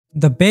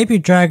The baby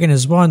dragon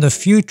is one of the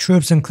few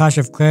troops in Clash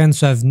of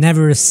Clans who have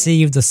never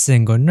received a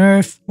single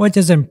nerf, which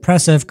is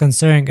impressive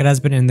considering it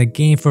has been in the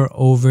game for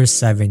over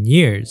 7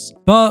 years.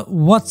 But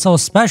what's so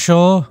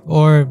special,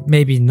 or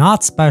maybe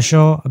not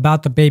special,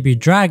 about the baby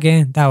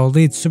dragon that will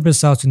lead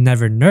Supercell to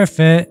never nerf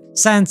it?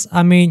 Since,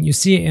 I mean, you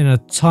see it in a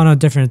ton of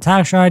different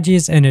attack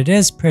strategies and it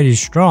is pretty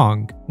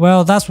strong.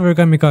 Well, that's what we're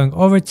going to be going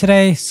over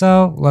today,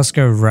 so let's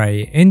get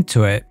right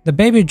into it. The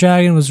baby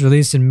dragon was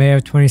released in May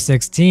of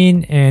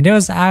 2016 and it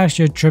was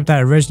actually a trip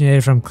that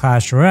originated from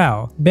Clash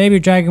Royale. Baby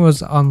dragon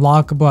was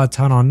unlockable at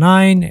Town Hall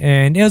 9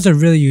 and it was a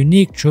really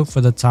unique troop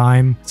for the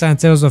time,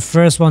 since it was the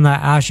first one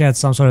that actually had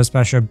some sort of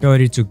special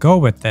ability to go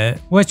with it,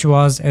 which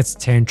was its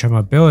tantrum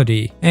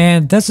ability.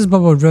 And this is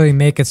what would really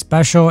make it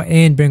special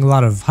and bring a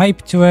lot of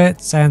hype to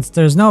it, since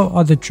there's no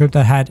other troop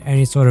that had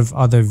any sort of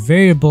other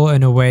variable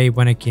in a way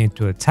when it came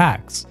to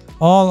attacks.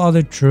 All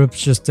other troops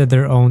just did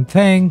their own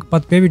thing,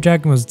 but Baby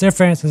Dragon was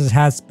different since it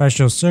had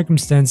special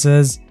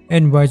circumstances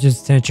in which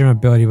its tantrum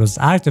ability was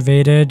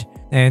activated,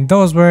 and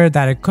those were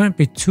that it couldn't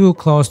be too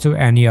close to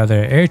any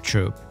other air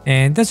troop.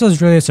 And this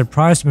was really a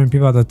surprise to many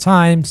people at the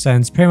time,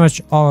 since pretty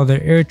much all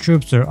other air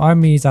troops or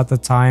armies at the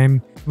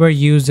time were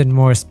used in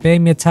more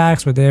spammy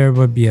attacks where there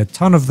would be a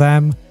ton of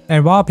them.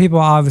 And while people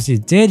obviously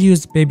did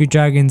use baby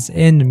dragons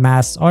in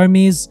mass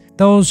armies,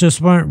 those just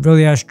weren't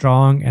really as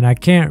strong, and I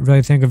can't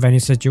really think of any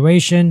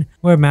situation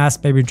where mass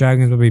baby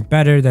dragons would be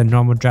better than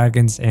normal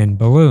dragons and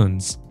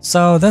balloons.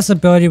 So this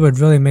ability would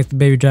really make the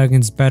baby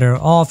dragons better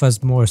off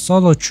as more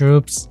solo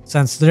troops,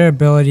 since their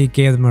ability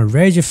gave them a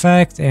rage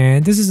effect,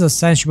 and this is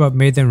essentially what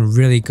made them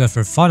really good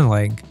for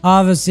funneling.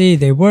 Obviously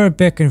they were a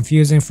bit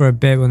confusing for a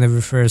bit when they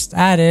were first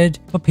added,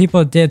 but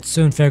people did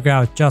soon figure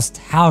out just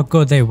how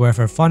good they were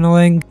for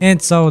funneling,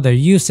 and so their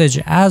usage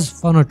as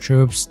funnel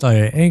troops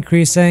started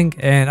increasing.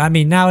 And I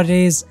mean, nowadays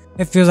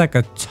it feels like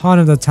a ton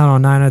of the Town Hall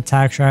 9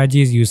 attack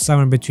strategies use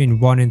somewhere between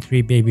 1 and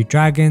 3 baby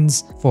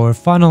dragons for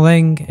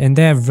funneling, and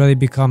they have really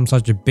become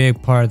such a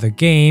big part of the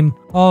game,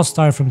 all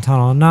start from Town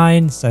Hall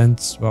 9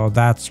 since, well,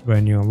 that's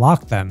when you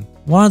unlock them.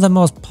 One of the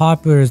most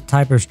popular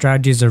type of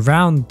strategies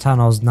around Town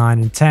Halls 9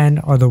 and 10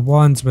 are the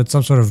ones with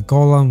some sort of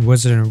golem,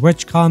 wizard, and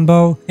witch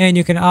combo, and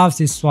you can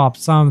obviously swap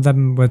some of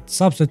them with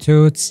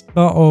substitutes,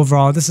 but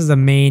overall this is the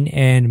main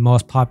and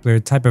most popular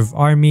type of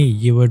army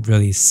you would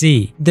really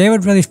see. They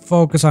would really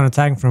focus on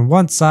attacking from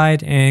one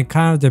side and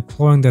kind of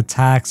deploying the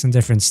attacks in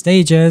different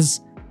stages,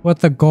 with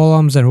the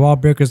golems and wall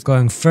breakers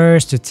going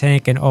first to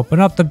tank and open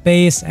up the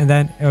base, and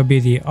then it will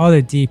be the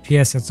other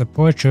DPS and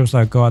support troops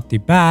that go at the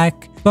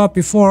back. But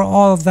before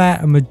all of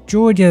that, a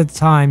majority of the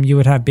time you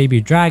would have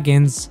baby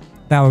dragons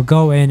that would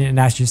go in and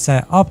actually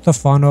set up the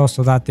funnel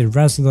so that the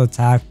rest of the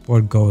attack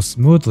would go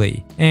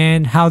smoothly.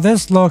 And how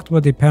this looked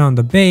would depend on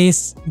the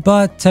base,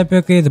 but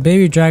typically the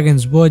baby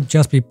dragons would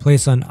just be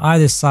placed on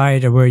either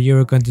side of where you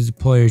were going to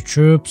deploy your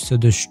troops to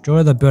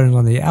destroy the buildings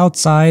on the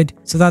outside,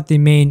 so that the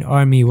main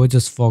army would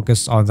just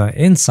focus on the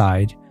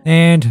inside.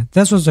 And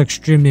this was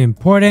extremely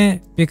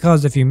important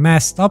because if you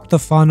messed up the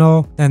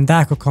funnel, then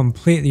that could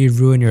completely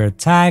ruin your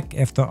attack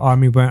if the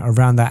army went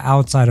around the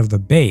outside of the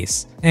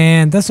base.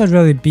 And this would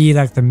really be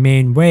like the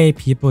main way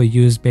people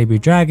use baby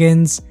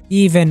dragons,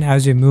 even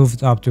as you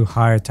moved up to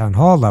higher town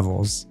hall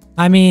levels.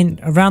 I mean,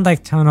 around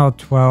like Town Hall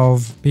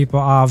 12, people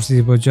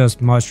obviously would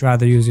just much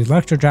rather use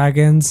electro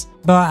dragons,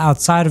 but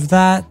outside of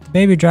that, the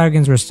baby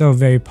dragons were still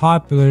very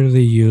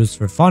popularly used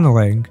for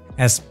funneling,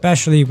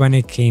 especially when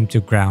it came to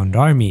ground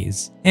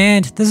armies.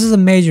 And this is a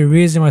major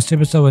reason why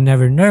Supercell would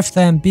never nerf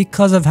them,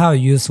 because of how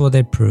useful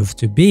they proved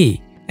to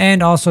be.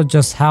 And also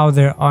just how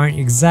there aren't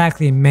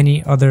exactly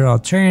many other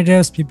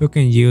alternatives people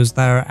can use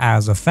that are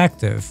as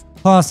effective.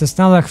 Plus, it's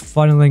not like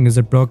funneling is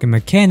a broken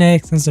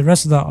mechanic, since the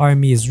rest of the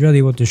army is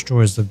really what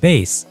destroys the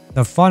base.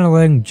 The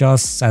funneling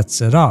just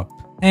sets it up.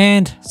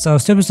 And so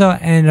if Supercell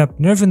ended up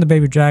nerfing the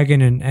baby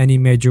dragon in any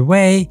major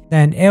way,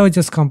 then it would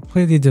just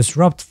completely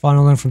disrupt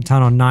funneling from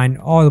Town Hall 9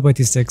 all the way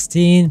to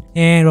 16,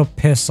 and it'll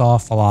piss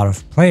off a lot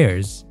of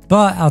players.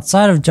 But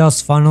outside of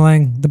just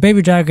funneling, the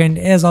baby dragon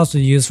is also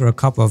used for a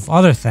couple of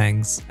other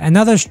things.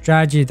 Another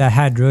strategy that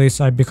had really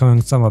started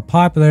becoming somewhat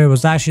popular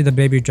was actually the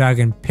baby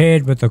dragon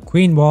paired with the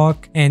queen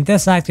walk, and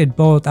this acted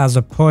both as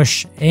a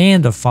push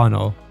and a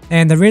funnel.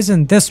 And the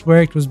reason this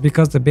worked was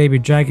because the baby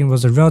dragon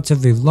was a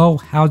relatively low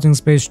housing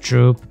space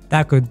troop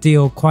that could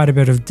deal quite a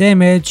bit of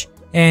damage,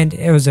 and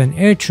it was an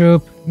air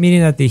troop,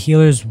 meaning that the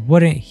healers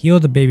wouldn't heal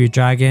the baby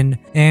dragon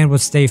and would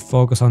stay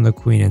focused on the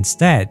queen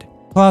instead.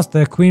 Plus,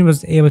 the queen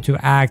was able to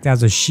act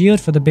as a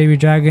shield for the baby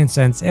dragon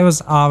since it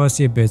was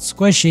obviously a bit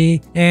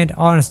squishy, and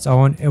on its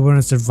own it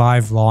wouldn't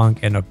survive long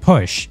in a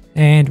push.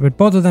 And with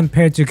both of them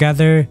paired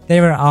together, they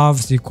were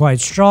obviously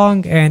quite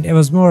strong, and it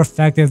was more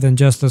effective than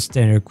just a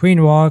standard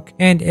queen walk,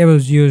 and it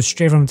was used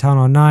straight from Town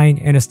Hall 9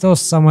 and is still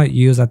somewhat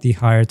used at the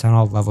higher Town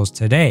Hall levels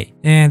today.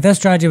 And this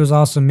strategy was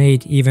also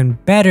made even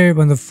better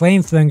when the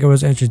flame flinger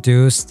was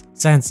introduced,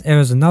 since it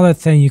was another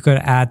thing you could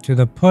add to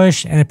the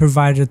push, and it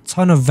provided a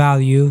ton of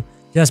value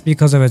just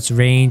because of its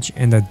range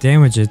and the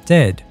damage it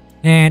did.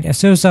 And if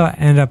Supercell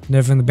ended up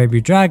nerfing the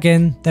baby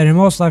dragon, then it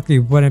most likely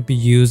wouldn't be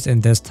used in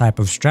this type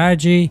of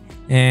strategy.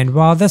 And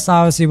while this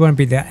obviously wouldn't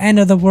be the end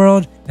of the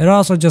world, it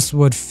also just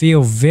would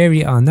feel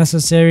very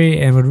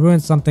unnecessary and would ruin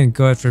something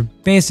good for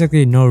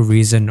basically no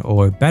reason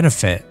or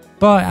benefit.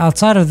 But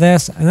outside of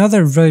this,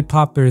 another really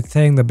popular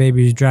thing the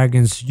baby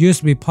dragons used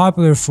to be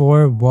popular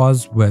for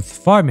was with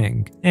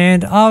farming.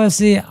 And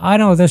obviously, I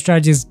know this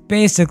strategy is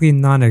basically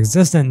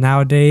non-existent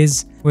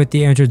nowadays with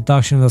the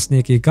introduction of the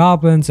sneaky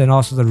goblins and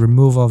also the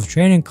removal of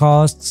training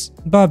costs.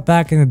 But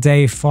back in the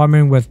day,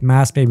 farming with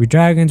mass baby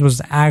dragons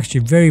was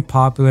actually very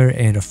popular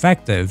and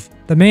effective.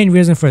 The main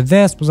reason for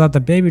this was that the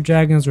baby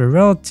dragons were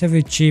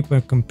relatively cheap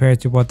when compared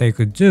to what they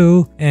could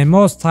do, and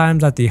most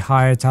times at the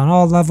higher town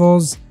hall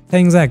levels,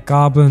 things like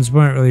goblins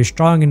weren't really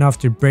strong enough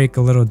to break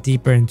a little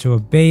deeper into a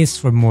base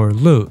for more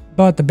loot,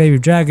 but the baby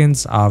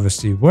dragons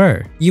obviously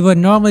were. You would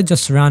normally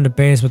just surround the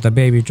base with the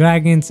baby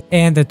dragons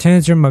and the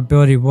turn room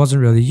ability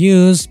wasn't really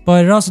used,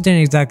 but it also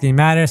didn't exactly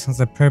matter since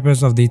the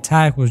purpose of the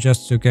attack was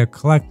just to get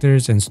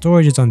collectors and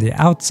storages on the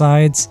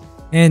outsides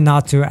and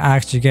not to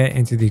actually get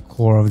into the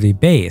core of the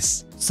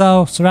base.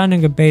 So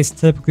surrounding a base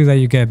typically let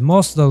you get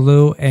most of the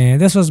loot,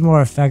 and this was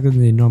more effective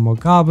than the normal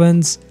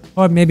goblins,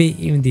 or maybe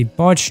even the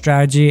barge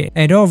strategy,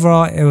 and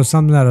overall it was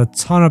something that a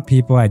ton of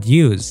people had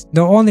used.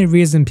 The only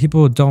reason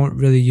people don't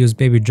really use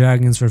baby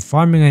dragons for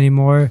farming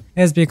anymore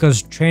is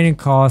because training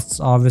costs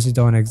obviously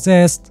don't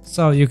exist,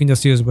 so you can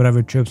just use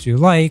whatever troops you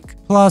like.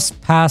 Plus,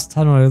 past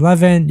 10 or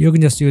 11, you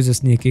can just use the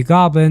sneaky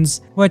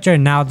goblins, which are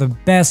now the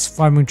best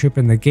farming troop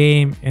in the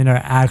game and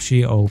are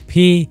actually OP,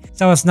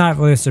 so it's not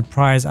really a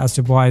surprise as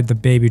to why the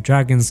baby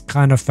dragons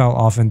kind of fell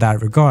off in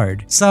that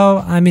regard. So,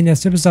 I mean, if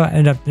Supercell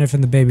ended up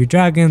nerfing the baby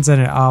dragons, then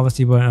it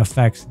obviously wouldn't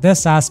affect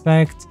this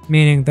aspect,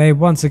 meaning they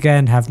once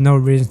again have no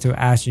reason to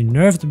actually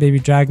nerf the baby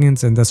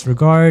dragons in this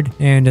regard,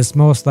 and it's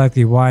most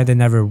likely why they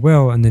never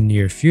will in the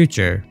near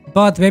future.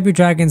 But the baby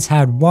dragons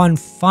had one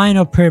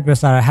final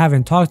purpose that I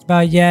haven't talked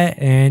about yet,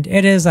 and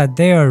it is that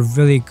they are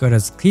really good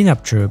as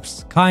cleanup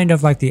troops, kind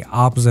of like the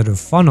opposite of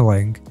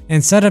funneling.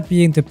 Instead of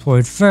being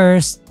deployed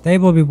first, they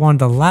will be one of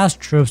the last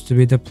troops to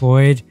be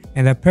deployed,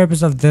 and the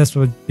purpose of this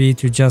would be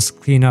to just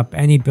clean up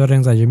any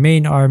buildings that your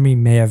main army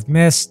may have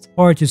missed,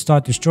 or to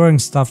start destroying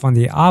stuff on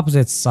the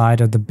opposite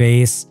side of the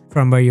base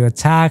from where you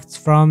attacked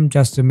from,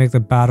 just to make the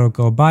battle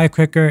go by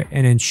quicker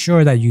and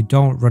ensure that you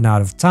don't run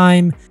out of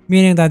time,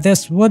 meaning that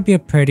this would be a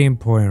pretty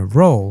important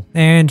role.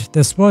 And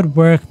this would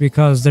work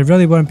because there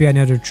really wouldn't be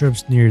any other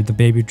troops near the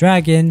baby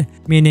dragon,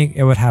 meaning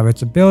it would have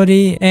its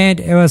ability,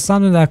 and it was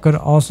something that could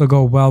also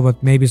go well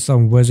with maybe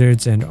some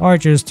wizards and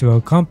archers to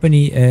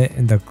accompany it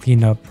in the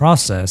cleanup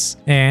process.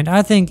 And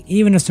I think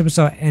even if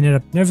Supercell ended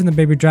up nerfing the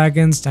baby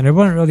dragons, then it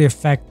wouldn't really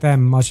affect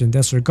them much in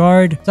this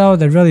regard, so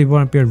there really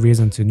wouldn't be a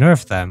reason to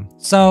nerf them.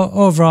 So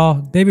overall,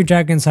 baby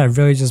dragons have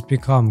really just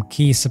become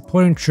key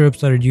supporting troops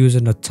that are used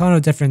in a ton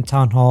of different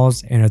town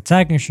halls and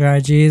attacking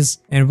strategies,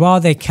 and while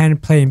they can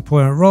play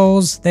important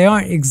roles, they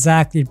aren't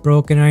exactly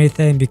broken or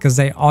anything because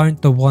they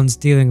aren't the ones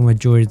dealing a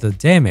majority of the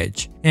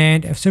damage.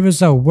 And if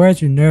Supercell were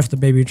to nerf the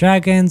baby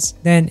dragons,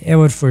 then it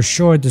would for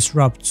sure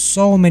disrupt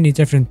so many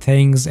different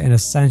things and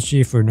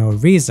essentially for no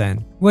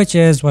reason, which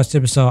is why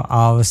Supercell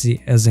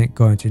obviously isn't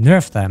going to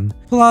nerf them.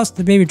 Plus,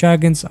 the baby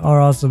dragons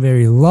are also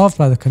very loved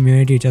by the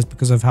community just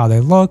because of how they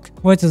look,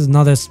 which is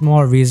another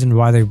small reason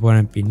why they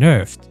wouldn't be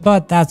nerfed.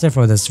 But that's it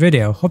for this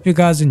video. Hope you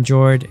guys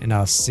enjoyed, and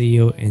I'll see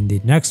you in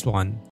the next one.